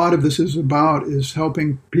what a lot of this is about, is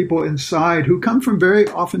helping people inside who come from very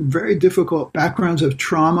often very difficult backgrounds of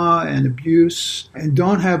trauma and abuse and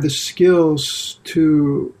don't have the skills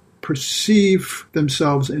to perceive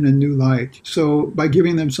themselves in a new light. So by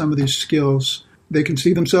giving them some of these skills, they can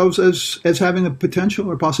see themselves as having a potential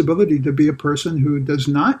or possibility to be a person who does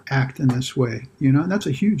not act in this way. You know, and that's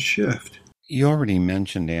a huge shift. You already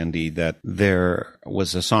mentioned, Andy, that there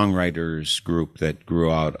was a songwriters group that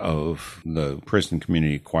grew out of the prison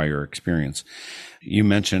community choir experience. You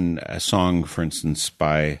mentioned a song, for instance,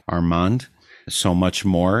 by Armand. So Much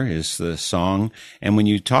More is the song. And when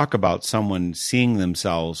you talk about someone seeing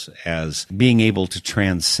themselves as being able to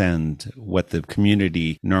transcend what the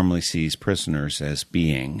community normally sees prisoners as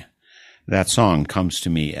being, that song comes to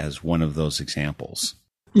me as one of those examples.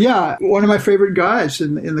 Yeah, one of my favorite guys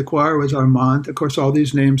in the choir was Armand. Of course, all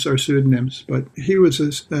these names are pseudonyms, but he was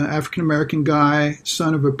an African-American guy,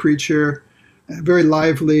 son of a preacher, very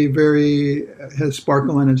lively, has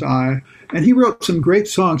sparkle in his eye. And he wrote some great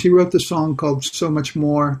songs. He wrote this song called So Much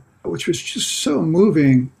More, which was just so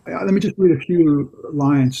moving. Let me just read a few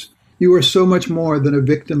lines. You are so much more than a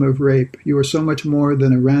victim of rape. You are so much more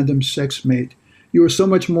than a random sex mate. You are so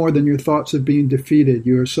much more than your thoughts of being defeated.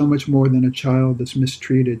 You are so much more than a child that's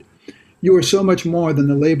mistreated. You are so much more than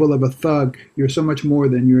the label of a thug. You are so much more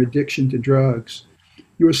than your addiction to drugs.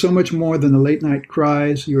 You are so much more than the late night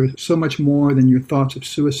cries. You are so much more than your thoughts of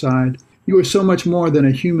suicide. You are so much more than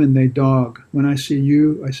a human they dog. When I see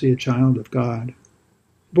you, I see a child of God.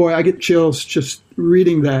 Boy, I get chills just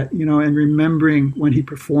reading that, you know, and remembering when he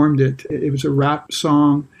performed it. It was a rap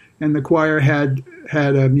song, and the choir had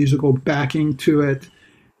a musical backing to it.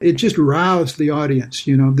 It just roused the audience.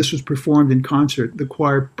 You know, this was performed in concert. The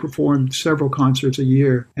choir performed several concerts a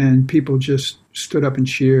year, and people just stood up and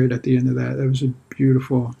cheered at the end of that. It was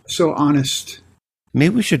beautiful, so honest.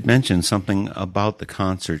 Maybe we should mention something about the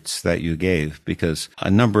concerts that you gave, because a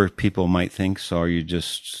number of people might think, so are you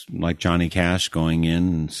just like Johnny Cash going in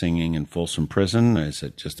and singing in Folsom Prison? Is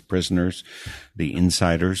it just the prisoners, the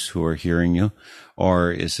insiders who are hearing you?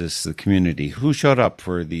 or is this the community? Who showed up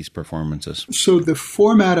for these performances? So the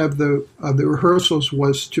format of the rehearsals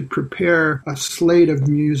was to prepare a slate of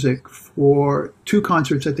music for 2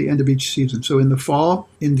 concerts at the end of each season. So in the fall,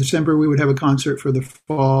 in December, we would have a concert for the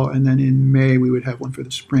fall, and then in May, we would have one for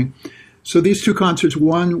the spring. So these 2 concerts,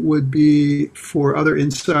 one would be for other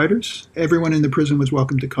insiders. Everyone in the prison was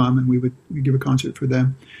welcome to come, and we'd give a concert for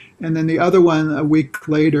them. And then the other one, a week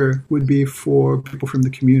later, would be for people from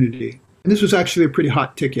the community. And this was actually a pretty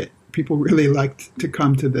hot ticket. People really liked to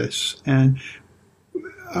come to this. And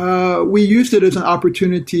we used it as an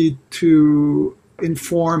opportunity to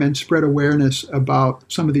inform and spread awareness about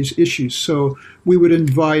some of these issues. So we would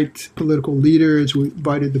invite political leaders. We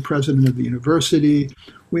invited the president of the university.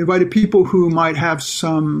 We invited people who might have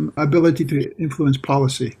some ability to influence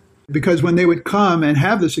policy. Because when they would come and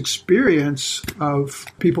have this experience of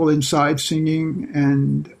people inside singing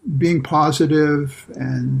and being positive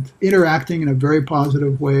and interacting in a very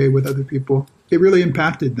positive way with other people, it really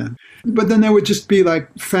impacted them. But then there would just be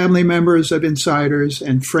like family members of insiders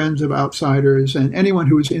and friends of outsiders, and anyone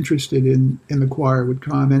who was interested in the choir would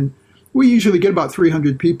come. And we usually get about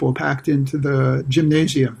 300 people packed into the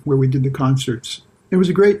gymnasium where we did the concerts. It was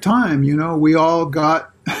a great time, you know. We all got...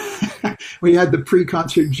 We had the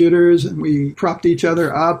pre-concert jitters, and we propped each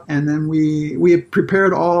other up, and then we had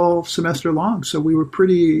prepared all semester long, so we were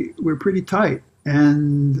pretty tight,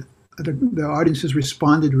 and the audiences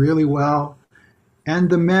responded really well. And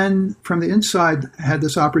the men from the inside had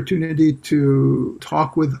this opportunity to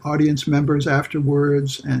talk with audience members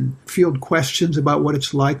afterwards and field questions about what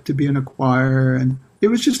it's like to be in a choir, and it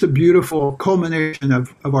was just a beautiful culmination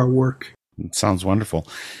of our work. It sounds wonderful.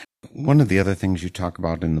 One of the other things you talk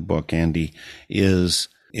about in the book, Andy, is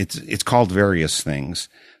it's called various things,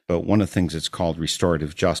 but one of the things it's called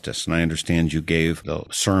restorative justice. And I understand you gave the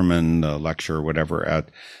sermon, the lecture, whatever,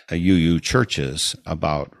 at UU churches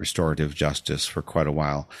about restorative justice for quite a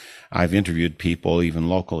while. I've interviewed people, even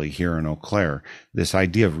locally here in Eau Claire, this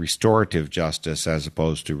idea of restorative justice as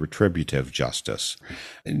opposed to retributive justice.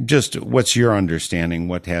 Just what's your understanding?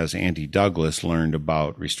 What has Andy Douglas learned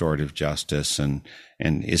about restorative justice, and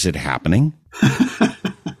is it happening?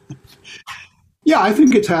 Yeah, I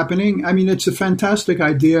think it's happening. I mean, it's a fantastic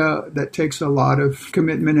idea that takes a lot of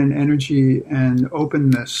commitment and energy and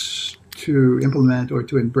openness to implement or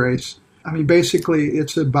to embrace. I mean, basically,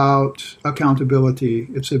 it's about accountability.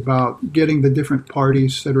 It's about getting the different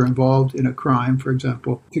parties that are involved in a crime, for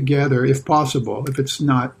example, together, if possible. If it's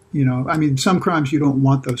not, you know, I mean, some crimes you don't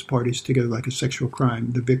want those parties together, like a sexual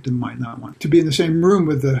crime. The victim might not want to be in the same room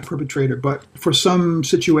with the perpetrator. But for some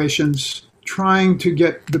situations, trying to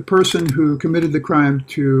get the person who committed the crime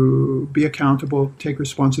to be accountable, take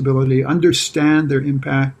responsibility, understand their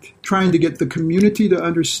impact, trying to get the community to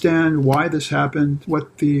understand why this happened,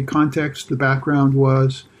 what the context, the background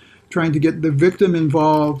was, trying to get the victim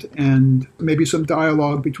involved and maybe some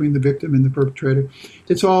dialogue between the victim and the perpetrator.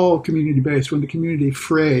 It's all community-based. When the community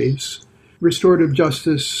frays, restorative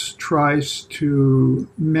justice tries to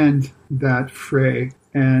mend that fray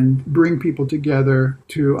and bring people together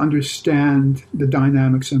to understand the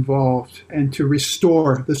dynamics involved and to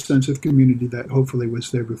restore the sense of community that hopefully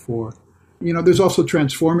was there before. You know, there's also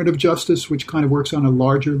transformative justice, which kind of works on a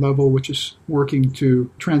larger level, which is working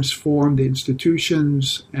to transform the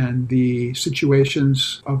institutions and the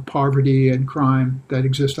situations of poverty and crime that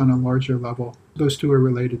exist on a larger level. Those two are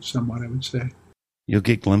related somewhat, I would say. You'll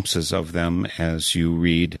get glimpses of them as you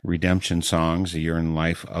read Redemption Songs, A Year in the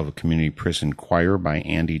Life of a Community Prison Choir by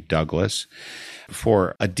Andy Douglas.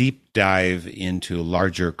 For a deep dive into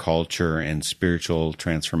larger culture and spiritual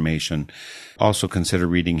transformation, also consider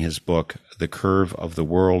reading his book, The Curve of the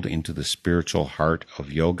World into the Spiritual Heart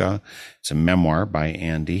of Yoga. It's a memoir by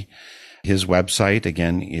Andy. His website,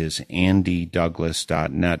 again, is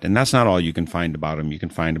andydouglas.net. And that's not all you can find about him. You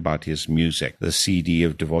can find about his music, the CD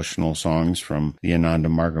of devotional songs from the Ananda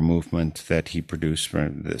Marga movement that he produced, for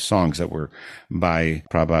the songs that were by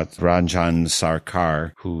Prabhat Ranjan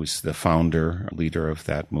Sarkar, who's the founder, leader of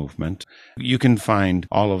that movement. You can find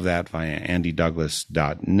all of that via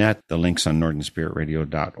andydouglas.net. The link's on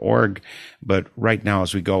northernspiritradio.org. But right now,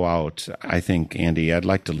 as we go out, I think, Andy, I'd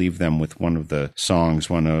like to leave them with one of the songs,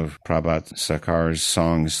 one of Prabhat Sarkar's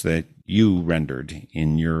songs that you rendered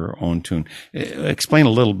in your own tune. Explain a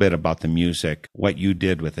little bit about the music, what you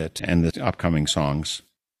did with it, and the upcoming songs.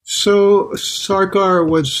 So Sarkar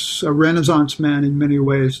was a Renaissance man in many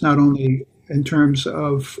ways, not only in terms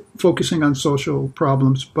of focusing on social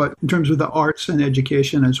problems, but in terms of the arts and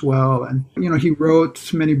education as well. And, you know, he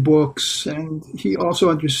wrote many books, and he also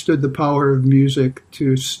understood the power of music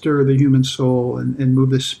to stir the human soul and move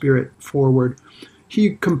the spirit forward.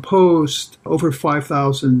 He composed over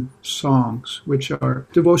 5,000 songs, which are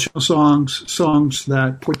devotional songs, songs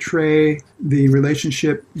that portray the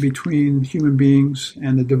relationship between human beings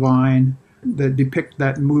and the divine, that depict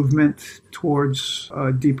that movement towards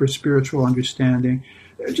a deeper spiritual understanding.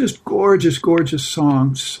 They're just gorgeous, gorgeous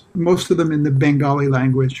songs, most of them in the Bengali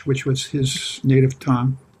language, which was his native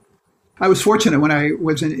tongue. I was fortunate when I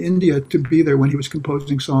was in India to be there when he was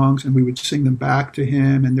composing songs, and we would sing them back to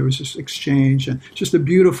him, and there was this exchange and just a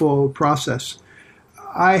beautiful process.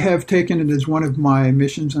 I have taken it as one of my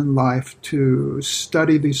missions in life to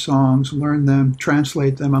study these songs, learn them,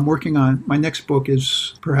 translate them. I'm working on, my next book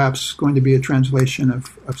is perhaps going to be a translation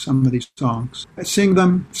of some of these songs. I sing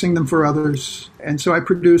them for others, and so I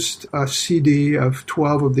produced a CD of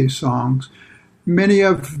 12 of these songs. Many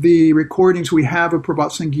of the recordings we have of Prabhat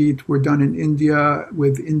Sangeet were done in India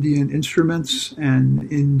with Indian instruments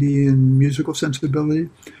and Indian musical sensibility.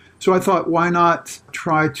 So I thought, why not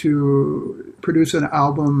try to produce an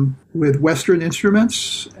album with Western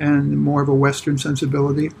instruments and more of a Western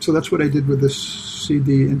sensibility? So that's what I did with this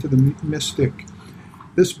CD, Into the Mystic.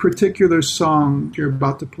 This particular song you're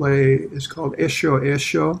about to play is called Esho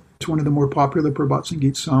Esho. It's one of the more popular Prabhat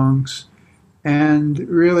Sangeet songs. And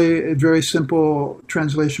really, a very simple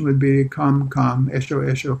translation would be, come, come, Esho,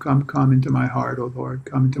 Esho, come into my heart, O Lord,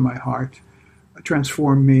 come into my heart.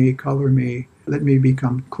 Transform me, color me, let me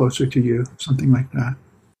become closer to you, something like that.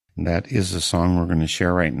 That is a song we're going to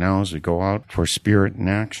share right now as we go out for Spirit in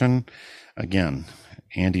Action. Again,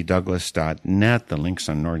 andydouglas.net, the link's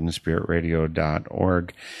on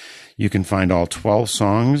northernspiritradio.org. You can find all 12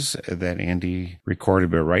 songs that Andy recorded,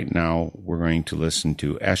 but right now we're going to listen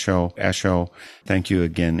to Esho, Esho. Thank you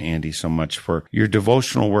again, Andy, so much for your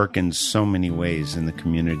devotional work in so many ways in the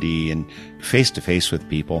community and face-to-face with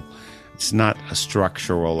people. It's not a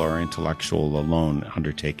structural or intellectual alone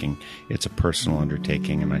undertaking. It's a personal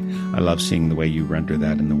undertaking, and I love seeing the way you render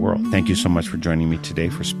that in the world. Thank you so much for joining me today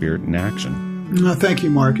for Spirit in Action. Thank you,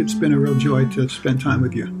 Mark. It's been a real joy to spend time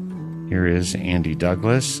with you. Here is Andy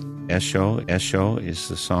Douglas. Esho, Esho is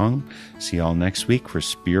the song. See y'all next week for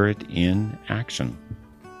Spirit in Action.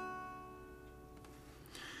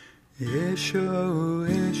 Esho,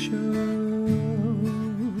 Esho,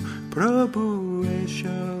 Prabhu,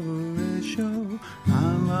 Esho, Esho,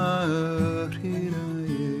 Amar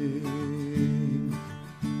Hiraye.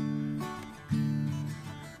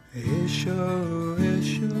 Esho,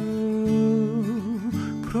 Esho,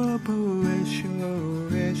 Prabhu, Esho,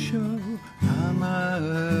 Esho, Amar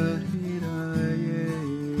Hiraye.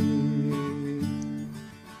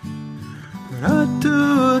 Ratu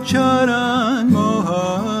Charan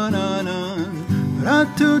Mohananan,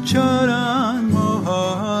 Ratu Charan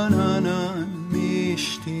Mohananan,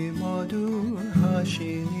 Mishti Madhur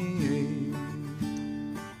Hashini,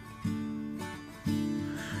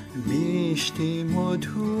 Mishti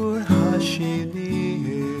Madhur Hashini.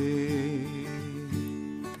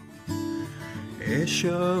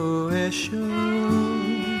 Esho, Esho,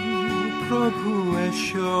 Prabhu,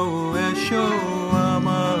 Esho, Esho,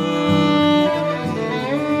 Amar.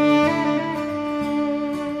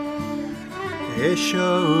 Esho,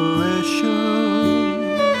 Esho,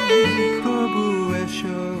 Prabhu,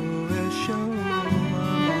 Esho, Esho,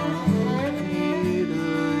 Amar.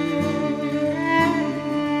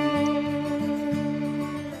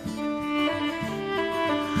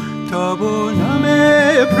 Tabo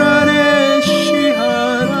name prane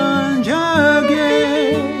shiharan jage,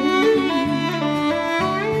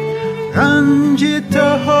 Ranjita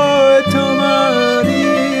ho tomari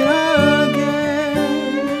age.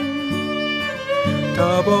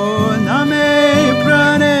 Tabo name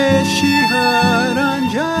prane shiharan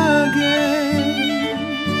jage,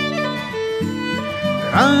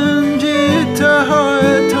 Ranjita ho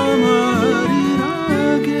tomari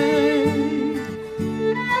age.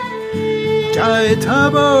 Jai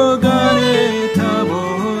tabo gane tabo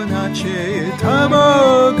nache, tabo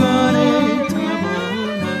gane tabo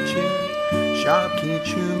nache, Shaki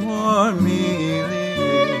chumor mili,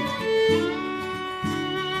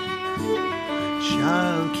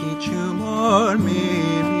 Shaki chumor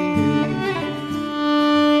mili.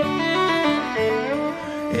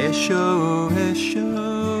 Esho, Esho,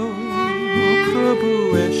 Prabhu,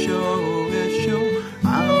 Esho, Esho,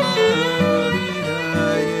 Amar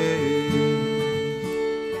Hiraye.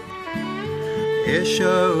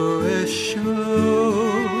 Esho, Esho,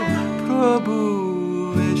 Prabhu,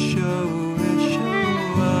 Esho, Esho,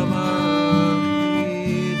 Amar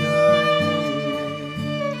Hiraye.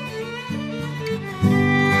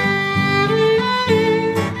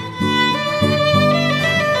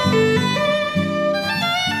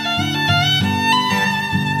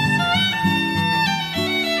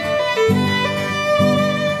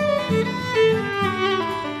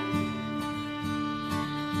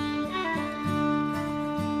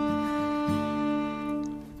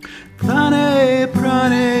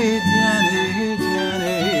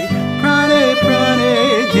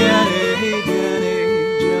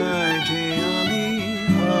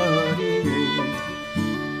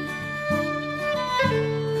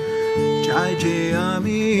 하지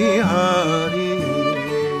아미하리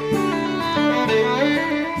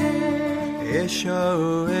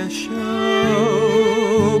에쇼 에쇼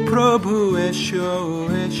프로부 에쇼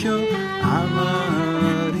에쇼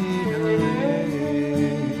아마리라에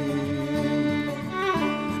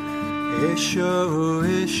에쇼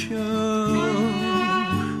에쇼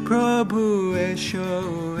프로부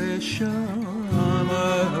에쇼 에쇼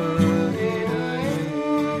아마리라에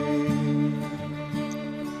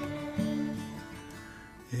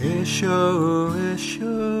에쇼 에쇼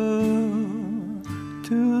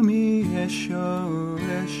to me 에쇼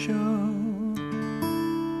에쇼.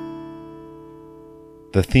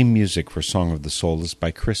 The theme music for Song of the Soul is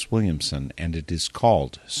by Chris Williamson, and it is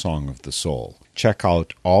called Song of the Soul. Check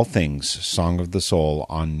out all things Song of the Soul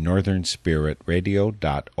on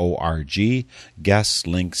northernspiritradio.org, guests,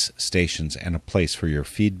 links, stations, and a place for your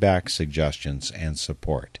feedback, suggestions, and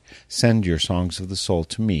support. Send your Songs of the Soul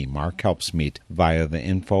to me, Mark Helpsmeet, via the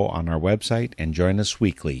info on our website, and join us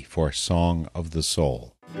weekly for Song of the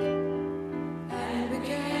Soul.